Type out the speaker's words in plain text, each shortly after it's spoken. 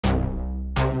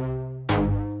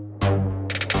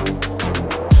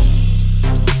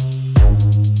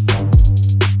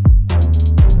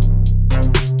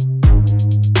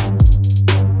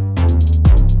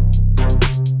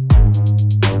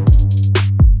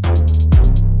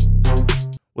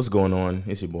What's going on?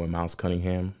 It's your boy Miles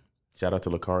Cunningham. Shout out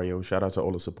to Lucario. Shout out to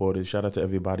all the supporters. Shout out to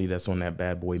everybody that's on that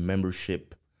bad boy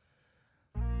membership.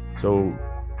 So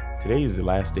today is the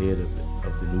last day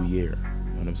of the new year.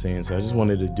 You know what I'm saying? So I just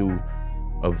wanted to do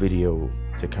a video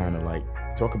to kind of like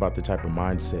talk about the type of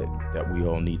mindset that we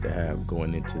all need to have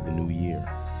going into the new year.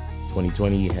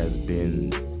 2020 has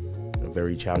been a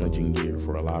very challenging year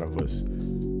for a lot of us.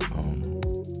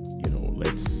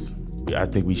 I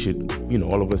think we should,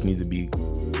 all of us need to be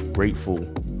grateful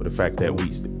for the fact that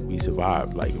we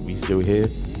survived. Like, we still here. I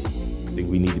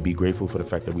think we need to be grateful for the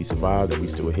fact that we survived, that we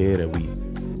still here, that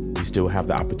we still have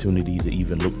the opportunity to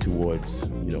even look towards,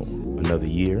 another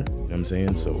year. You know what I'm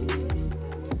saying? So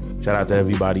shout out to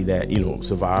everybody that,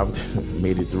 survived,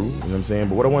 made it through, you know what I'm saying?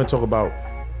 But what I want to talk about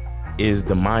is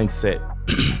the mindset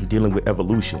dealing with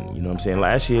evolution. You know what I'm saying?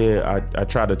 Last year, I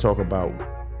tried to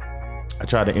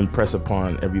impress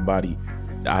upon everybody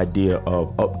the idea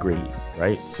of upgrade,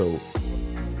 right? So,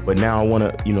 but now I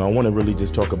want to really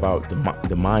just talk about the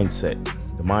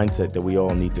mindset that we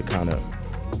all need to kind of,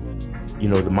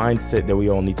 the mindset that we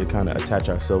all need to kind of attach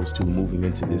ourselves to moving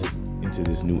into this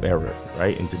new era,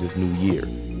 right? Into this new year,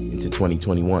 into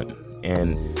 2021.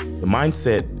 And the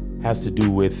mindset has to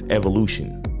do with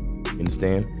evolution. You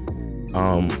understand?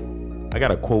 I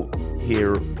got a quote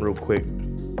here real quick.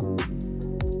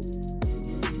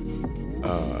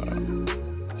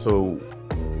 So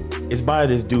it's by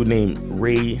this dude named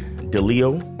Ray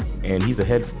Dalio, and he's a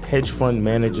hedge fund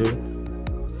manager.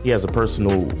 He has a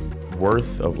personal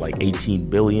worth of like 18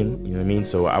 billion, you know what I mean?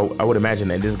 So I would imagine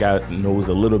that this guy knows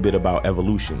a little bit about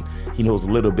evolution. He knows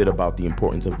a little bit about the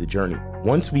importance of the journey.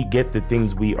 Once we get the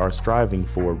things we are striving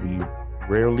for, we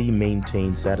rarely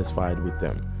maintain satisfied with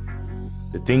them.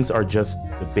 The things are just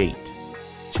the bait.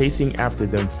 Chasing after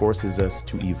them forces us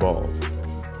to evolve.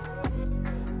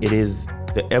 It is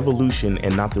the evolution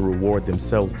and not the reward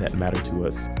themselves that matter to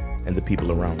us and the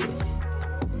people around us.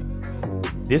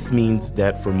 This means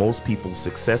that for most people,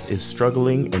 success is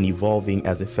struggling and evolving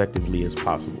as effectively as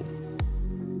possible.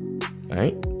 All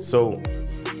right? So,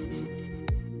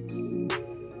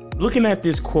 looking at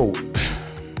this quote,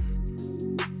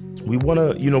 we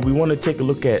want to take a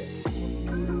look at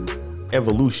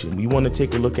evolution. We want to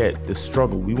take a look at the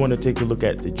struggle. We want to take a look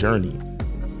at the journey.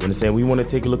 You understand? We want to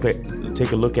take a look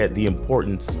at the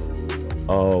importance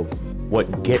of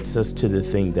what gets us to the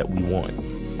thing that we want,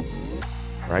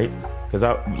 right? Because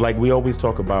like we always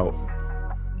talk about,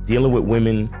 dealing with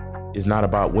women is not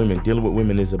about women. Dealing with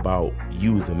women is about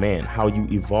you, the man, how you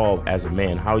evolve as a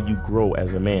man, how you grow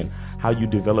as a man, how you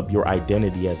develop your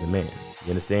identity as a man.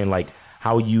 You understand? Like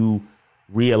how you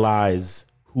realize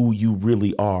who you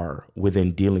really are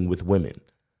within dealing with women.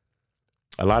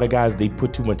 A lot of guys, they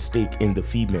put too much stake in the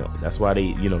female. That's why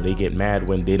they get mad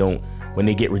when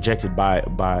they get rejected by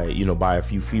a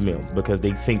few females, because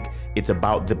they think it's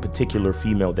about the particular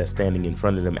female that's standing in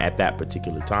front of them at that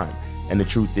particular time. And the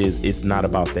truth is, it's not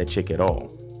about that chick at all.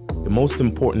 The most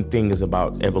important thing is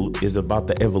about the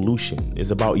evolution.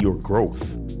 It's about your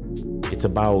growth. It's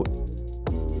about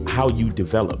how you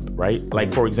develop, right?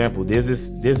 Like, for example, there's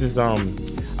this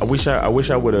I wish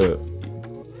I would have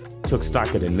took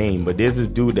stock of the name, but there's this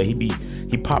dude that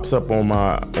he pops up on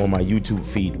my YouTube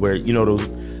feed, where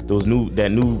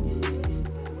that new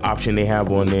option they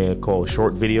have on there called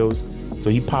short videos. So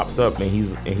he pops up and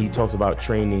he talks about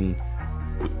training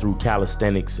through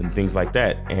calisthenics and things like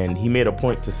that, and he made a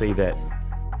point to say that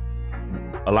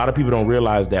a lot of people don't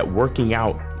realize that working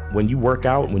out, when you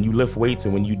lift weights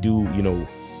and when you do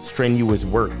strenuous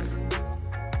work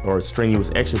or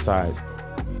strenuous exercise,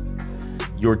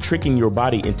 you're tricking your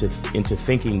body into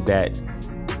thinking that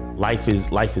life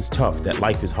is tough, that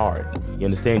life is hard. You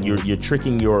understand? You're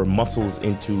tricking your muscles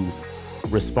into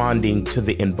responding to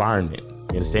the environment.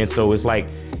 You understand? So it's like,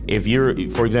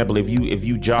 for example, if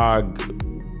you jog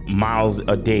miles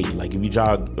a day, like if you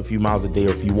jog a few miles a day,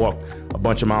 or if you walk a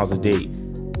bunch of miles a day,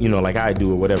 like I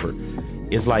do or whatever,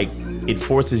 it's like it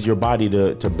forces your body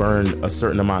to burn a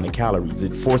certain amount of calories.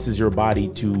 It forces your body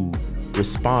to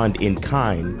respond in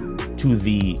kind to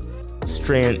the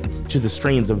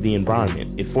strains of the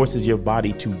environment. It forces your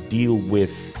body to deal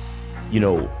with,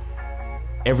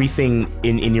 everything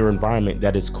in your environment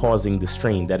that is causing the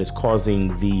strain, that is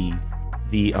causing the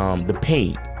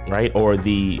pain, right? Or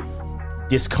the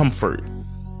discomfort,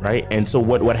 right? And so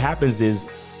what happens is,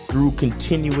 through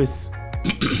continuous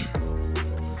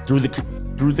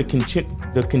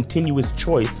the continuous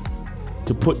choice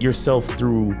to put yourself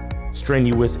through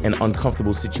strenuous and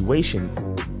uncomfortable situations,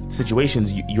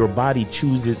 your body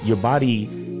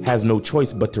has no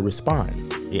choice but to respond.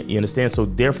 You understand? So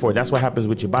therefore, that's what happens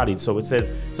with your body. So it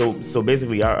says, so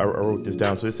basically, I wrote this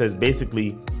down. So it says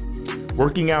basically,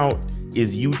 working out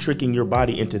is you tricking your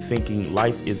body into thinking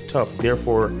life is tough.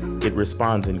 Therefore, it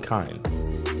responds in kind.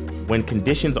 When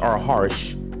conditions are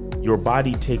harsh, your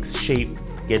body takes shape,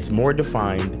 gets more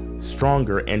defined,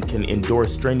 stronger, and can endure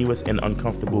strenuous and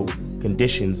uncomfortable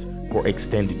conditions for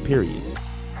extended periods.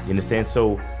 You understand?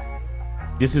 So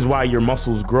this is why your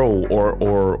muscles grow,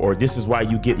 or this is why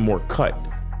you get more cut.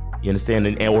 You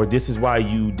understand? Or this is why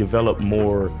you develop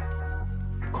more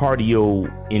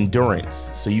cardio endurance,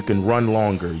 so you can run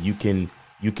longer, you can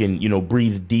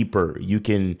breathe deeper,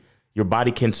 your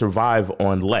body can survive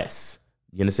on less.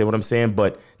 You understand what I'm saying?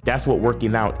 But that's what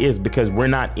working out is, because we're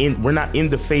not in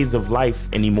the phase of life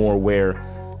anymore where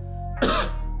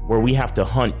we have to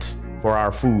hunt for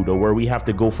our food, or where we have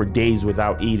to go for days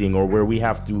without eating, or where we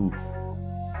have to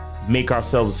make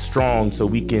ourselves strong so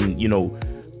we can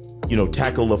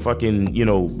tackle a fucking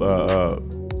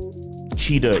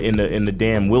cheetah in the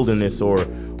damn wilderness, or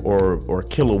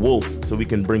kill a wolf so we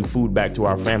can bring food back to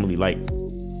our family. Like,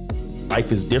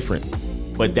 life is different.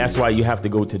 But that's why you have to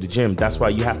go to the gym. That's why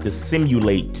you have to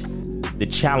simulate the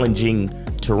challenging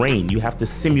terrain. You have to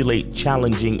simulate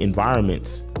challenging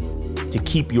environments to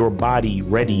keep your body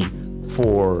ready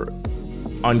for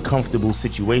uncomfortable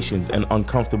situations and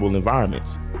uncomfortable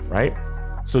environments, right?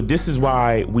 So this is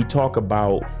why we talk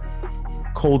about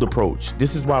cold approach.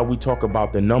 This is why we talk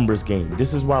about the numbers game.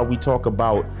 This is why we talk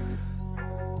about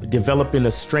developing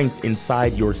a strength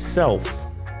inside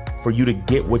yourself for you to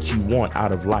get what you want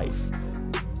out of life.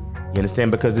 You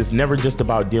understand? Because it's never just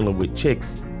about dealing with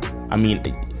chicks. I mean,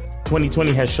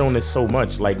 2020 has shown us so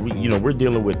much. Like, we're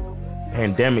dealing with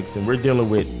pandemics, and we're dealing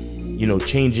with,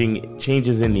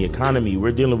 changes in the economy.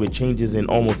 We're dealing with changes in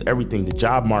almost everything, the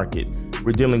job market.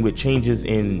 We're dealing with changes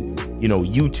in,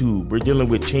 YouTube. We're dealing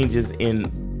with changes in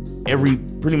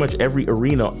pretty much every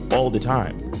arena all the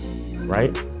time,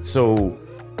 right? So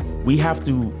we have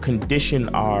to condition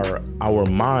our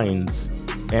minds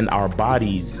and our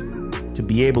bodies to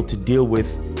be able to deal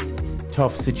with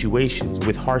tough situations,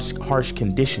 with harsh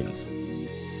conditions.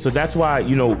 So that's why,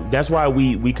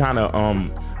 we kind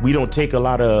of, we don't take a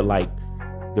lot of like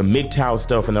the MGTOW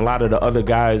stuff and a lot of the other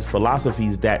guys'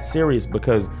 philosophies that serious,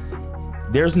 because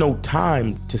there's no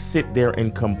time to sit there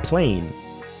and complain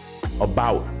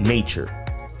about nature,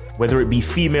 whether it be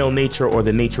female nature or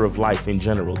the nature of life in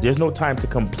general. There's no time to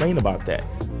complain about that.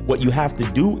 What you have to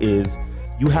do is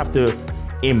you have to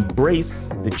embrace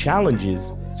the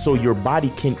challenges so your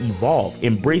body can evolve.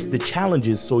 Embrace the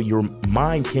challenges so your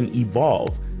mind can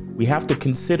evolve. We have to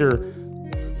consider,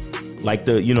 like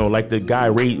the guy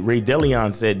Ray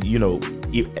Delion said,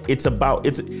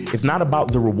 it's not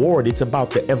about the reward, it's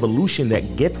about the evolution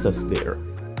that gets us there.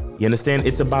 You understand?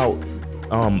 It's about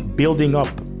building up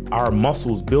our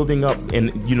muscles, building up,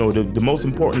 and the most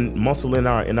important muscle in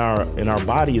our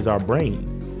body is our brain.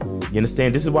 You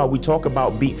understand? This is why we talk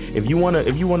about if you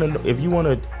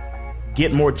wanna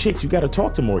get more chicks, you gotta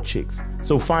talk to more chicks.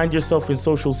 So find yourself in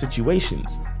social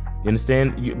situations. You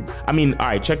understand? All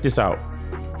right, check this out.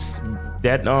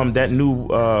 That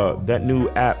new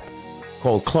app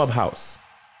called Clubhouse.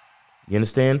 You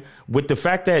understand? With the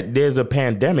fact that there's a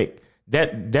pandemic,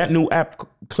 that new app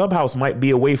Clubhouse might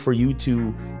be a way for you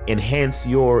to enhance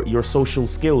your social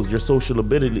skills, your social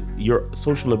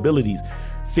abilities.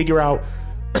 Figure out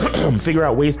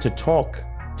ways to talk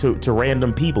to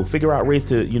random people. Figure out ways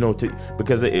to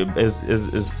because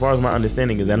as far as my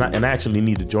understanding is, and I actually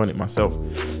need to join it myself.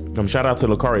 Shout out to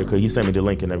Lucario, because he sent me the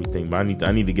link and everything, but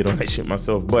I need to get on that shit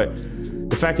myself. But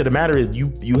the fact of the matter is,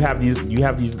 you have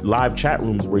these live chat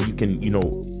rooms where you can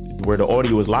where the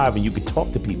audio is live and you can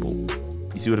talk to people.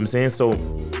 You see what I'm saying? So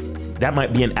that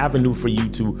might be an avenue for you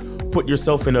to put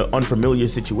yourself in an unfamiliar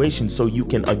situation so you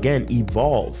can again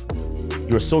evolve.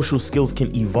 Your social skills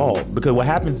can evolve, because what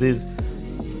happens is,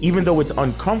 even though it's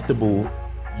uncomfortable,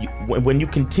 when you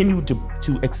continue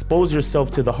to expose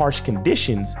yourself to the harsh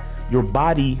conditions, your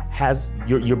body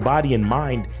and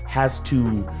mind has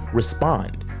to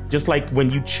respond. Just like when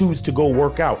you choose to go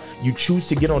work out, you choose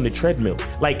to get on the treadmill.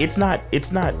 Like, it's not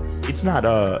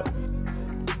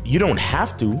you don't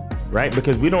have to, right?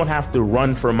 Because we don't have to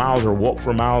run for miles or walk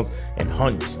for miles and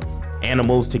hunt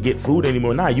animals to get food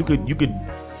anymore. Nah, you could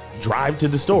drive to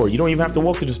the store. You don't even have to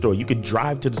walk to the store. You could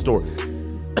drive to the store.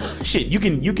 Shit, you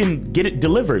can get it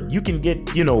delivered. You can get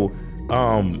get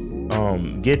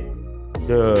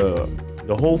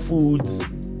the Whole Foods.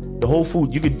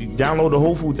 You could download the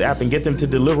Whole Foods app and get them to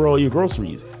deliver all your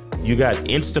groceries. You got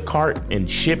Instacart and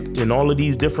Shipt and all of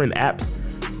these different apps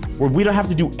where we don't have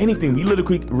to do anything. We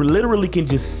literally can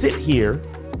just sit here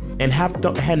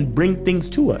and bring things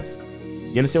to us.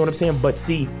 You understand what I'm saying? But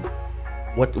see,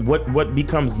 what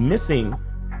becomes missing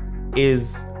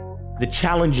is the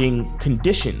challenging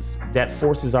conditions that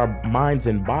forces our minds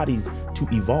and bodies to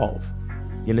evolve.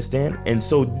 You understand? And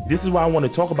so this is why I want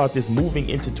to talk about this moving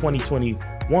into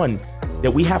 2021,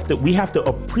 that we have to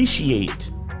appreciate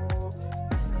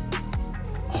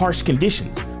harsh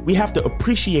conditions. We have to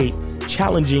appreciate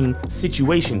challenging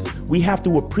situations. We have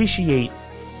to appreciate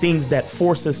things that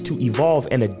force us to evolve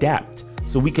and adapt,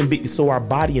 so our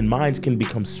body and minds can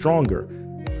become stronger.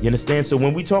 You understand? So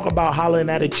when we talk about hollering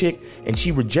at a chick and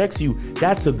she rejects you,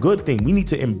 that's a good thing. We need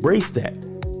to embrace that.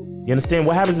 You understand?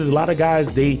 What happens is a lot of guys,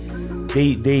 they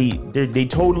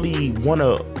totally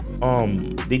wanna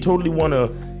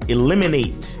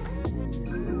eliminate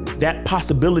that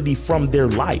possibility from their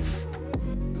life.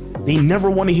 They never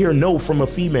want to hear no from a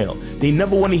female. They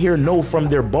never want to hear no from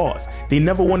their boss. They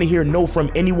never want to hear no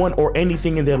from anyone or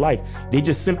anything in their life. They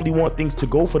just simply want things to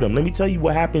go for them. Let me tell you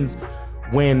what happens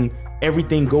when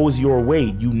everything goes your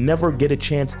way. You never get a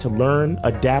chance to learn,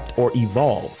 adapt, or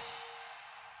evolve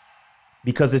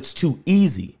because it's too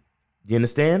easy. You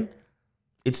understand?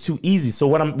 It's too easy. So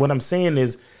what I'm saying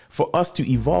is, for us to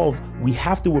evolve, we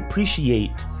have to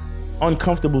appreciate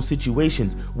uncomfortable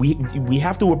situations. We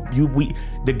have to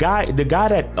the guy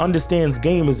that understands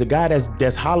game is the guy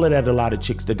that's hollered at a lot of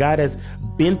chicks, the guy that's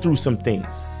been through some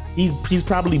things. He's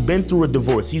probably been through a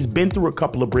divorce. He's been through a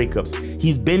couple of breakups.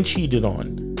 He's been cheated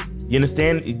on. You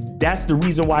understand? That's the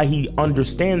reason why he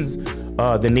understands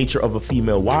the nature of a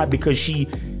female. Why? Because she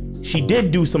did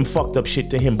do some fucked up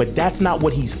shit to him, but that's not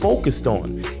what he's focused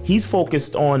on. He's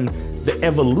focused on the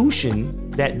evolution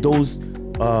that those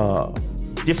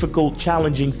difficult,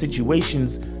 challenging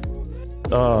situations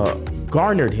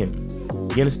garnered him.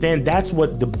 You understand? That's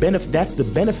what the benefit. That's the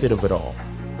benefit of it all.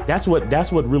 That's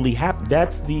what really happened.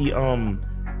 That's the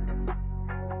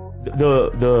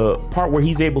part where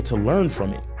he's able to learn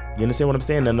from it. You understand what I'm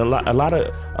saying? And a lot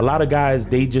of guys,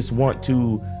 they just want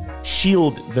to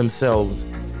shield themselves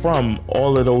from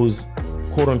all of those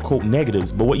quote unquote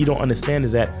negatives. But what you don't understand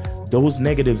is that those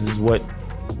negatives is what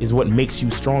makes you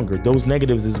stronger. Those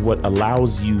negatives is what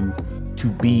allows you to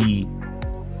be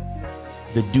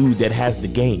the dude that has the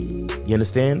game. You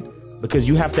understand? Because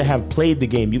you have to have played the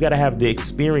game. You got to have the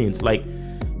experience. Like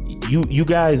you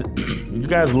guys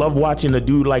love watching a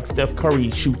dude like Steph Curry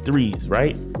shoot threes,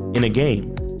 right? In a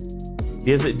game.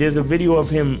 There's a video of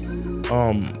him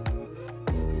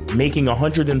making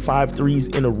 105 threes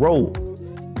in a row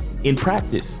in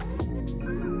practice.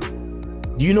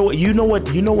 You know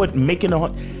what making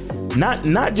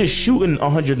not just shooting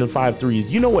 105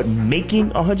 threes. You know what making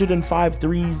 105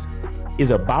 threes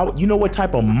is about? You know what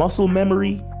type of muscle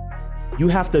memory you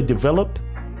have to develop?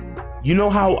 You know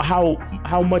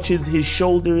how much his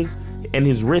shoulders and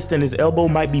his wrist and his elbow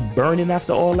might be burning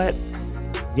after all that?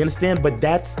 You understand? But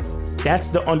that's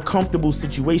the uncomfortable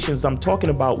situations I'm talking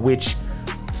about, which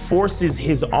forces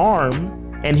his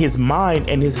arm and his mind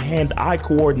and his hand-eye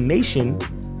coordination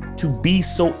to be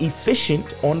so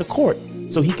efficient on the court,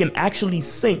 so he can actually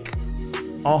sink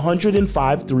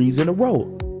 105 threes in a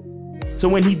row. So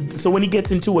when he gets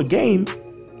into a game,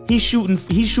 he's shooting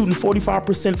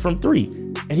 45% from three,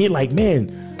 and he's like,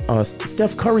 man,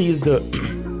 Steph Curry is the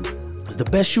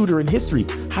best shooter in history.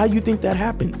 How you think that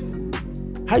happened?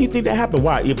 How you think that happened?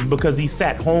 Why? Because he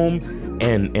sat home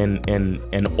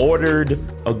and ordered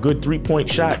a good 3-point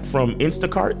shot from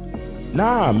Instacart?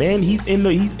 Nah, man, he's in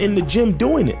the gym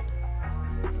doing it.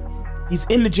 He's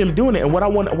in the gym doing it. And what I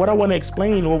want to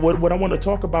explain, or what I want to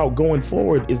talk about going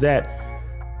forward, is that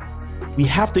we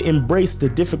have to embrace the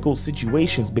difficult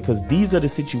situations, because these are the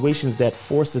situations that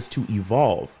force us to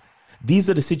evolve. These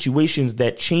are the situations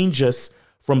that change us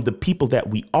from the people that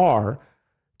we are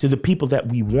to the people that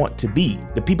we want to be,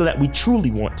 the people that we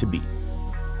truly want to be.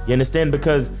 You understand?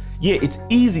 Because yeah, it's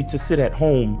easy to sit at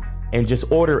home and just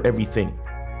order everything.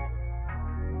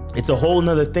 It's a whole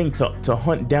nother thing to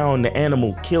hunt down the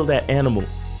animal, kill that animal,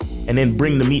 and then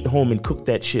bring the meat home and cook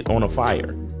that shit on a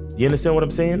fire. You understand what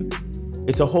I'm saying?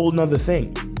 It's a whole nother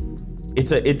thing.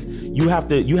 You have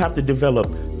to develop.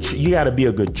 You got to be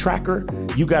a good tracker.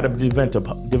 You got to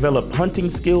develop hunting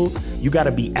skills. You got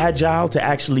to be agile to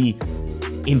actually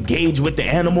engage with the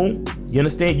animal. You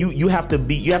understand? You have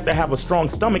to have a strong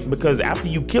stomach, because after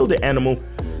you kill the animal,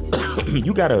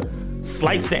 you got to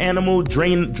slice the animal,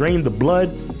 drain the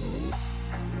blood.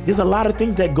 There's a lot of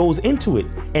things that goes into it,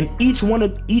 and each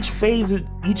phase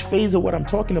of what I'm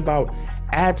talking about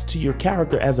adds to your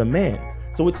character as a man.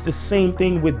 So it's the same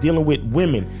thing with dealing with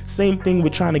women, same thing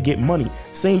with trying to get money,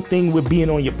 same thing with being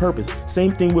on your purpose,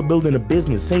 same thing with building a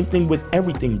business, same thing with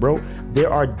everything, bro.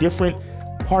 There are different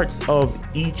parts of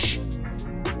each,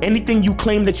 anything you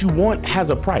claim that you want has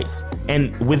a price.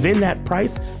 And within that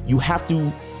price, you have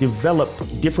to develop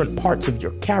different parts of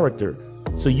your character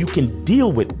so you can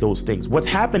deal with those things. What's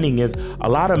happening is a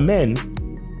lot of men,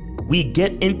 we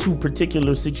get into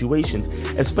particular situations,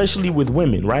 especially with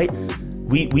women, right?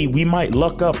 We might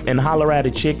luck up and holler at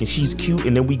a chick and she's cute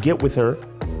and then we get with her.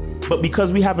 But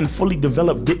because we haven't fully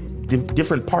developed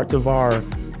different parts of our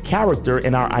character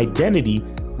and our identity,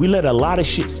 we let a lot of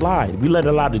shit slide. We let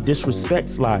a lot of disrespect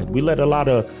slide. We let a lot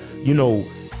of,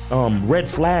 red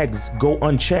flags go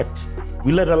unchecked.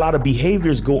 We let a lot of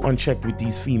behaviors go unchecked with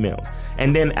these females.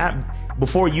 And then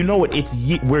before you know it, it's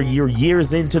where you're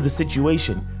years into the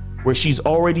situation where she's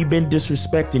already been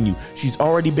disrespecting you. She's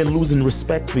already been losing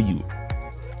respect for you.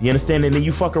 You understand? And then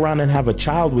you fuck around and have a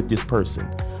child with this person,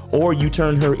 or you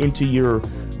turn her into your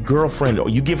girlfriend, or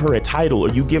you give her a title, or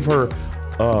you give her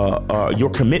your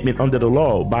commitment under the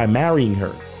law by marrying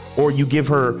her, or you give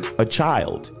her a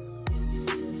child.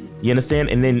 You understand?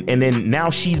 And then now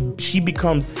she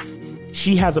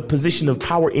has a position of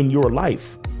power in your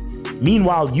life.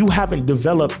 Meanwhile, you haven't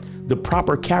developed the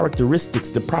proper characteristics,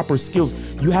 the proper skills.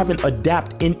 You haven't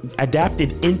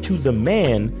adapted into the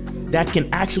man that can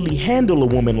actually handle a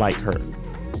woman like her.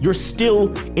 You're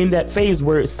still in that phase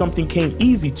where something came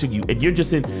easy to you and you're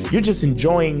just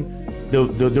enjoying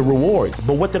the rewards.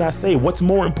 But what did I say? What's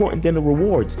more important than the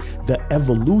rewards? The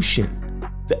evolution.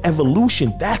 The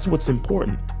evolution, that's what's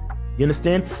important. You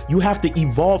understand? You have to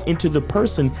evolve into the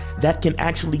person that can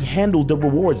actually handle the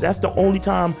rewards. That's the only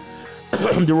time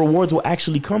the rewards will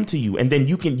actually come to you. And then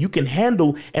you can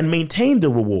handle and maintain the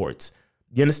rewards.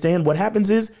 You understand? What happens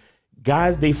is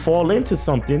guys, they fall into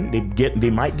something, they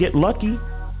might get lucky,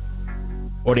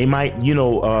 or they might,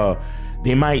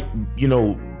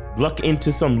 luck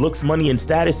into some looks, money, and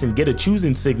status and get a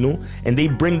choosing signal, and they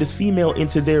bring this female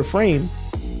into their frame,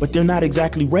 but they're not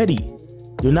exactly ready.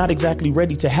 They're not exactly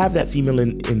ready to have that female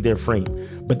in their frame.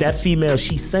 But that female,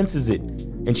 she senses it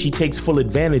and she takes full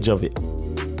advantage of it.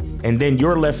 And then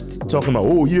you're left talking about,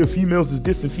 oh yeah, females is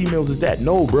this and females is that.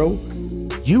 No, bro,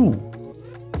 you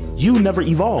never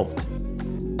evolved.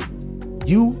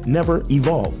 You never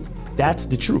evolved. That's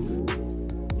the truth.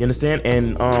 You understand?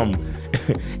 And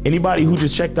anybody who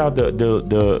just checked out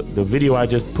the video I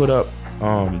just put up,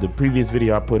 the previous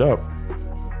video I put up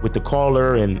with the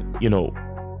caller, and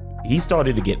he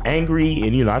started to get angry,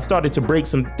 and I started to break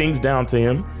some things down to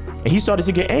him, and he started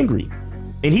to get angry,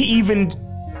 and he even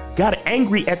got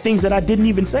angry at things that I didn't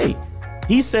even say.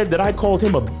 He said that I called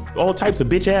him all types of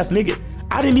bitch ass nigga.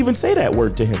 I didn't even say that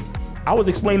word to him. I was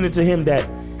explaining to him that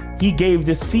he gave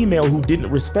this female who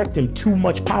didn't respect him too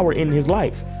much power in his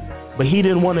life, but he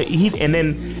didn't want to. And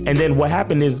then what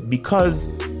happened is, because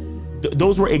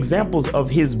those were examples of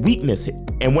his weakness.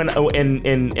 And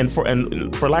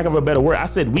for lack of a better word, I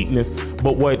said weakness,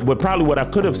 but what I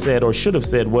could have said or should have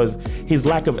said was his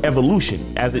lack of evolution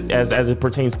as it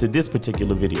pertains to this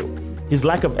particular video. His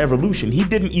lack of evolution. He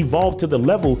didn't evolve to the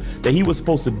level that he was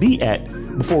supposed to be at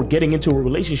before getting into a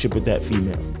relationship with that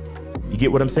female. You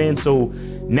get what I'm saying? So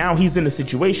now he's in a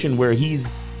situation where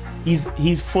he's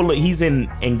in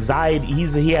anxiety.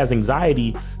 He has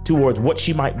anxiety towards what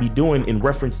she might be doing in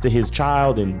reference to his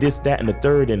child and this, that, and the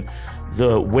third, and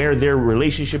where their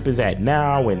relationship is at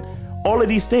now, and all of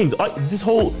these things.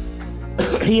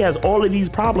 He has all of these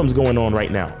problems going on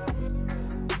right now.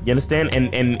 You understand?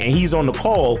 And he's on the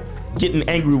call getting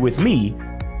angry with me,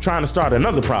 trying to start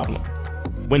another problem,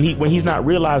 when he's not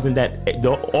realizing that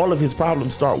all of his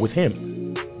problems start with him.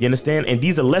 You understand? And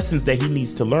these are lessons that he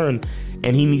needs to learn,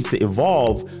 and he needs to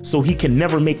evolve so he can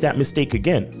never make that mistake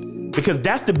again. Because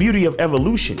that's the beauty of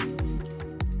evolution.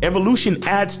 Evolution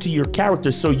adds to your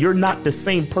character, so you're not the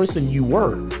same person you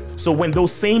were. So when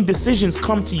those same decisions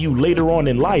come to you later on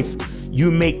in life,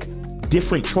 you make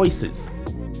different choices.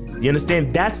 You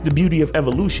understand? That's the beauty of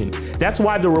evolution. That's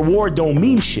why the reward don't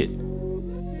mean shit.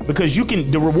 Because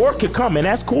the reward could come, and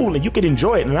that's cool, and you could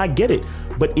enjoy it, and I get it.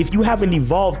 But if you haven't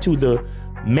evolved to the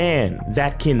man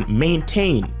that can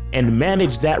maintain and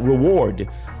manage that reward,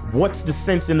 what's the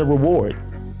sense in the reward?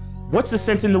 What's the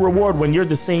sense in the reward when you're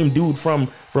the same dude from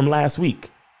last week?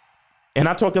 And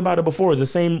I talked about it before. It's the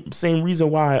same reason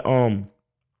why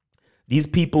these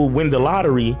people win the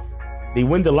lottery. They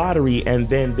win the lottery and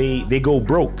then they go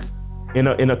broke in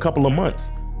a couple of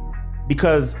months,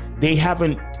 because they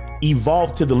haven't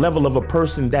evolved to the level of a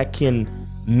person that can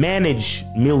manage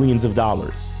millions of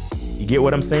dollars. You get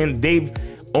what I'm saying? They've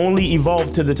only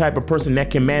evolved to the type of person that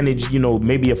can manage,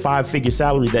 maybe a 5-figure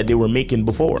salary that they were making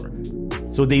before.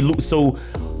 So they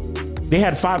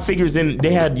had 5 figures in,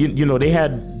 they had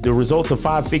the results of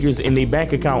 5 figures in their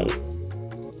bank account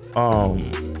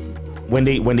when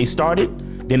they started,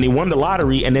 then they won the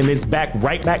lottery, and then it's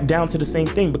right back down to the same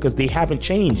thing because they haven't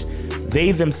changed.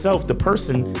 They themselves, the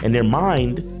person and their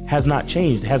mind has not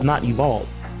changed, has not evolved.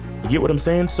 You get what I'm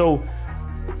saying? So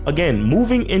again,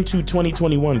 moving into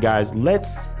 2021, guys,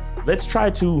 let's try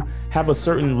to have a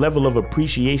certain level of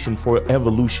appreciation for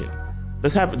evolution.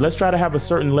 Let's try to have a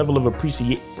certain level of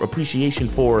appreciation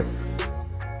for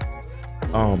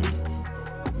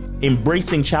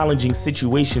embracing challenging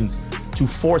situations to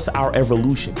force our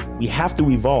evolution. We have to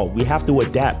evolve. We have to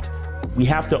adapt. We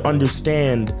have to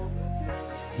understand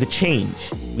the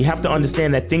change. We have to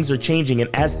understand that things are changing, and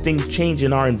as things change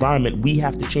in our environment, we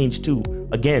have to change too.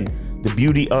 Again, the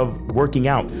beauty of working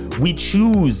out. We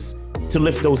choose to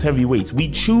lift those heavy weights. We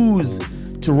choose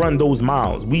to run those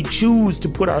miles. We choose to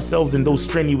put ourselves in those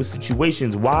strenuous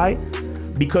situations. Why?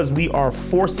 Because we are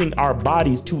forcing our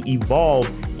bodies to evolve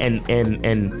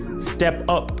and step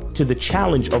up to the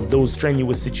challenge of those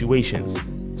strenuous situations.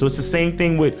 So it's the same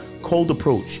thing with cold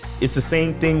approach. It's the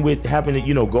same thing with having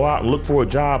to, go out and look for a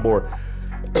job, or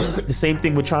the same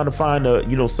thing with trying to find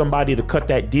somebody to cut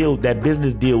that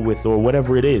business deal with, or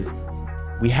whatever it is.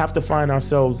 We have to find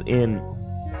ourselves in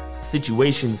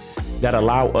situations that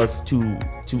allow us to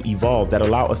evolve, that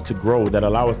allow us to grow, that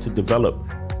allow us to develop,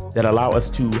 that allow us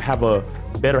to have a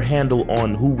better handle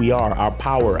on who we are, our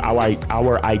power,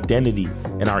 our identity,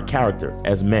 and our character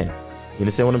as men. You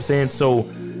understand what I'm saying? So,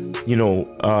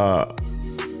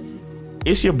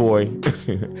 it's your boy.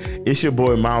 It's your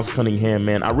boy, Miles Cunningham,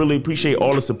 man. I really appreciate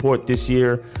all the support this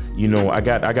year. I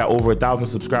got over 1,000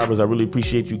 subscribers. I really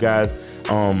appreciate you guys.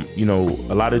 A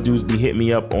lot of dudes be hitting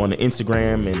me up on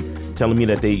Instagram and telling me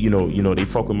that they, they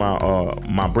fuck with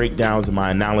my breakdowns and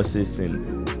my analysis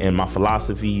and my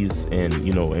philosophies, and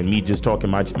and me just talking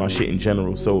my shit in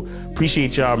general. So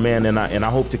appreciate y'all, man, and I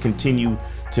hope to continue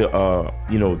to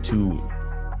to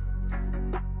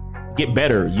get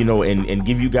better, and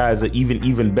give you guys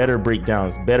even better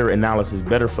breakdowns, better analysis,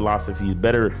 better philosophies,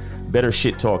 better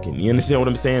shit talking. You understand what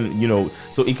I'm saying?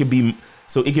 So it could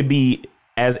be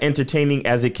as entertaining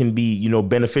as it can be,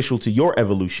 beneficial to your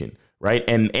evolution, right?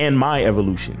 And my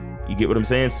evolution. You get what I'm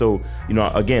saying? So,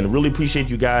 again, really appreciate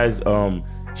you guys.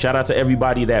 Shout out to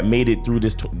everybody that made it through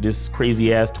this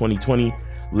crazy ass 2020.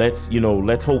 Let's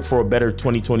hope for a better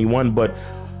 2021, but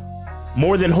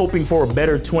more than hoping for a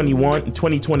better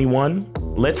 2021,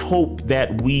 let's hope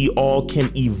that we all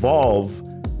can evolve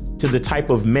to the type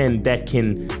of men that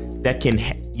can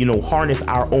harness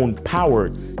our own power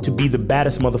to be the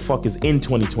baddest motherfuckers in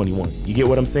 2021. You get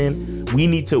what I'm saying? We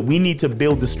need to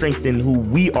build the strength in who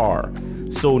we are.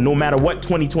 So no matter what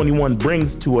 2021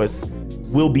 brings to us,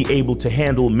 we'll be able to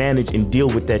handle, manage, and deal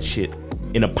with that shit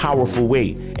in a powerful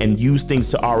way and use things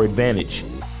to our advantage.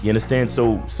 You understand?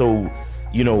 So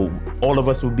all of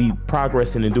us will be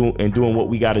progressing and doing what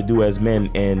we got to do as men,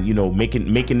 and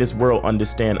making this world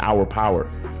understand our power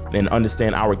and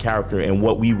understand our character and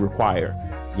what we require.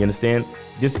 You understand?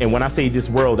 And when I say this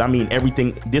world, I mean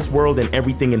everything, this world and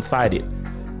everything inside it.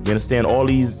 You understand? All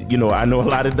these, I know a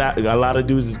lot of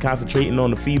dudes is concentrating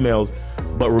on the females,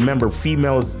 but remember,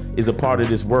 females is a part of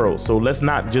this world. So let's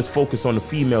not just focus on the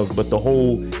females, but the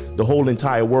whole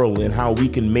entire world, and how we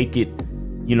can make it,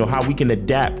 how we can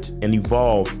adapt and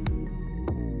evolve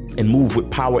and move with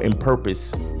power and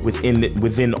purpose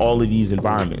within all of these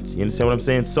environments. You understand what I'm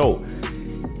saying? So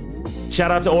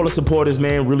shout out to all the supporters,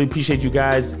 man. Really appreciate you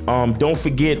guys. Don't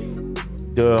forget,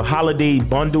 the holiday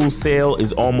bundle sale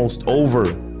is almost over.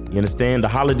 You understand?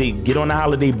 Get on the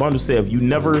holiday bundle sale.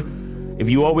 If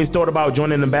you always thought about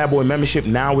joining the Bad Boy membership,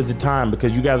 now is the time,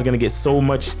 because you guys are gonna get so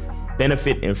much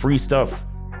benefit and free stuff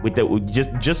with that.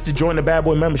 Just to join the Bad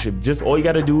Boy membership, just all you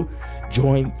gotta do,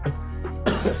 join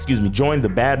join the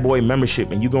Bad Boy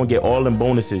membership, and you're gonna get all them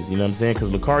bonuses. You know what I'm saying?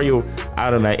 Because Lucario, I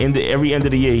don't know, every end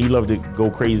of the year, he love to go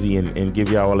crazy and give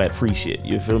y'all all that free shit.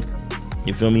 You feel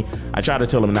me? I try to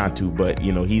tell him not to, but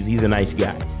he's a nice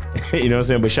guy. You know what I'm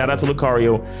saying? But shout out to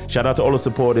Lucario, shout out to all the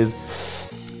supporters.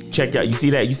 Check out, you see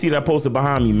that poster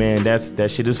behind me, man?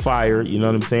 That shit is fire. You know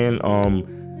what I'm saying?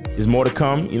 There's more to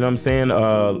come. You know what I'm saying?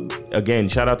 Again,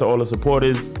 shout out to all the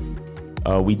supporters.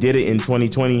 We did it in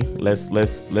 2020. Let's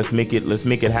make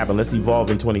it happen. Let's evolve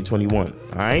in 2021.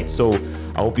 All right. So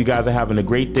I hope you guys are having a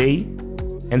great day,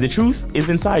 and the truth is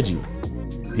inside you.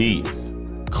 Peace.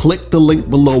 Click the link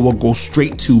below or go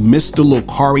straight to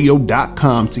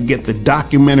MrLucario.com to get the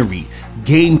documentary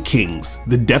Game Kings: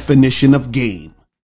 The Definition of Game.